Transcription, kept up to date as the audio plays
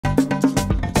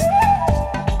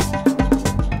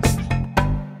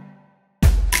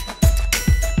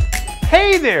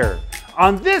Hey there!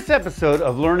 On this episode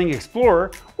of Learning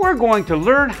Explorer, we're going to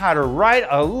learn how to write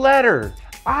a letter.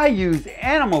 I use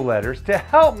animal letters to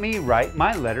help me write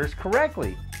my letters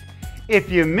correctly.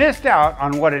 If you missed out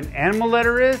on what an animal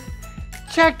letter is,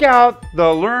 check out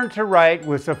the Learn to Write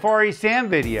with Safari Sam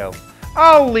video.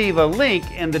 I'll leave a link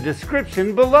in the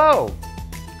description below.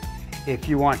 If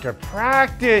you want to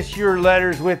practice your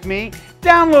letters with me,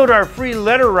 download our free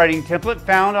letter writing template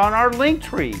found on our link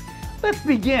tree. Let's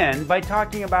begin by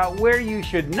talking about where you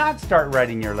should not start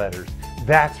writing your letters.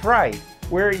 That's right,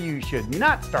 where you should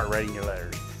not start writing your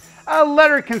letters. A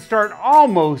letter can start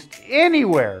almost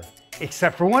anywhere,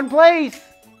 except for one place.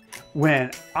 When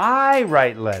I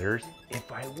write letters,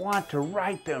 if I want to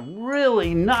write them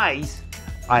really nice,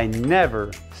 I never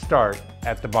start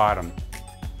at the bottom.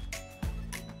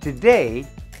 Today,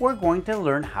 we're going to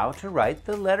learn how to write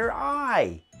the letter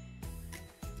I.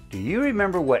 Do you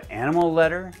remember what animal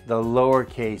letter the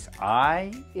lowercase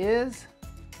I is?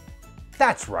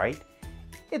 That's right,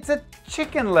 it's a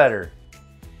chicken letter.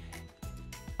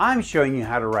 I'm showing you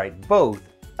how to write both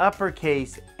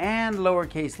uppercase and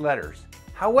lowercase letters.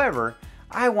 However,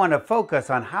 I want to focus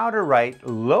on how to write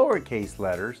lowercase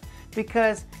letters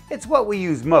because it's what we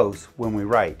use most when we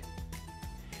write.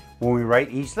 When we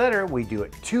write each letter, we do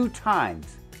it 2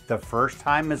 times. The first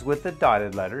time is with the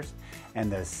dotted letters, and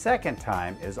the second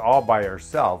time is all by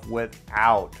ourselves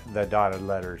without the dotted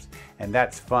letters, and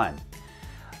that's fun.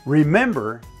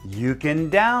 Remember, you can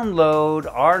download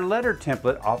our letter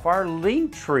template off our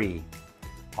link tree.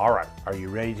 All right, are you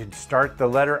ready to start the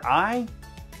letter I?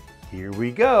 Here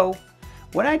we go.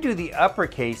 When I do the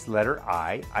uppercase letter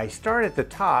I start at the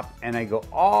top and I go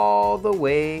all the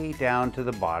way down to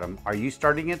the bottom. Are you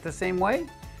starting it the same way?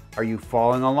 Are you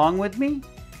following along with me?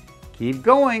 Keep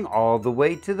going all the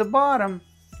way to the bottom.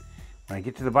 When I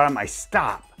get to the bottom, I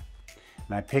stop.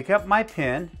 And I pick up my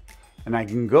pen and I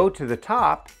can go to the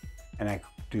top and I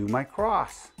do my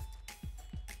cross.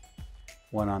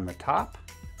 One on the top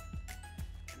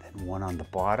and then one on the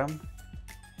bottom.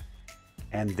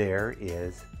 And there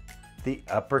is the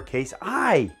uppercase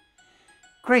I.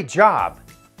 Great job.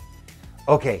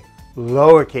 Okay,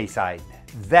 lowercase I.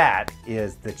 That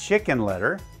is the chicken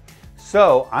letter.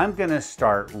 So I'm going to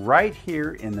start right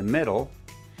here in the middle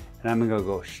and I'm going to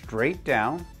go straight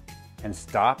down and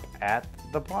stop at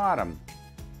the bottom.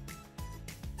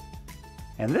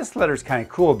 And this letter is kind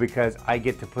of cool because I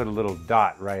get to put a little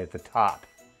dot right at the top.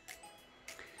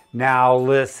 Now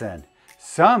listen,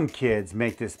 some kids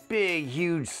make this big,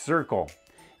 huge circle.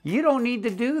 You don't need to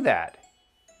do that.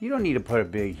 You don't need to put a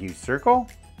big, huge circle.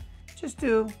 Just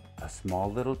do a small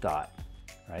little dot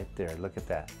right there. Look at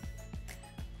that.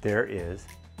 There is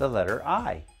the letter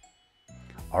I.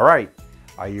 All right,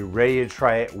 are you ready to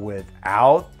try it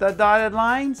without the dotted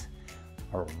lines?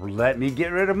 Or let me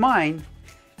get rid of mine.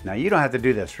 Now you don't have to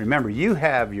do this. Remember, you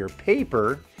have your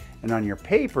paper, and on your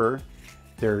paper,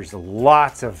 there's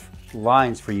lots of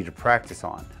lines for you to practice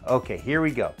on. Okay, here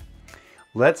we go.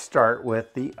 Let's start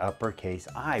with the uppercase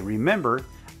I. Remember,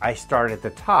 I start at the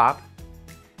top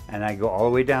and I go all the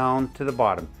way down to the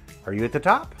bottom. Are you at the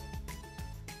top?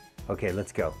 Okay,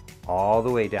 let's go all the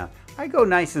way down. I go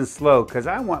nice and slow because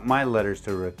I want my letters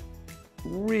to look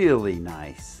really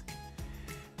nice.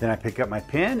 Then I pick up my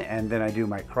pen and then I do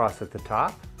my cross at the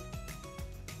top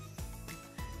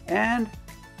and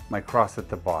my cross at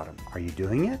the bottom. Are you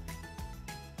doing it?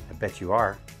 I bet you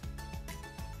are.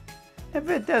 If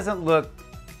it doesn't look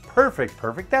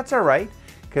perfect, that's all right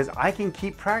because I can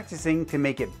keep practicing to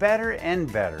make it better and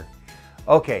better.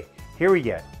 Okay, here we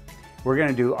go. We're going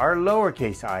to do our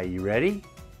lowercase I. You ready?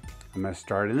 I'm going to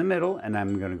start in the middle and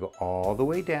I'm going to go all the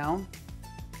way down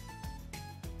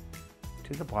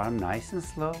to the bottom, nice and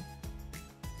slow.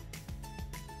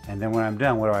 And then when I'm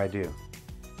done, what do I do?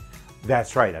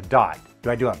 That's right, a dot. Do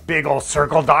I do a big old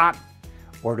circle dot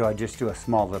or do I just do a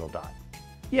small little dot?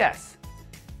 Yes,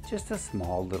 just a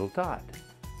small little dot.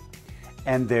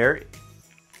 And there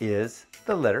is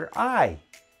the letter I.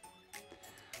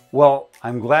 Well,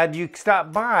 I'm glad you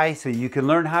stopped by so you can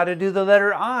learn how to do the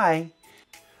letter I.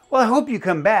 Well, I hope you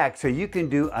come back so you can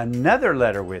do another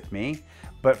letter with me.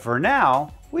 But for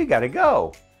now, we gotta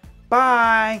go.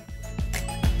 Bye.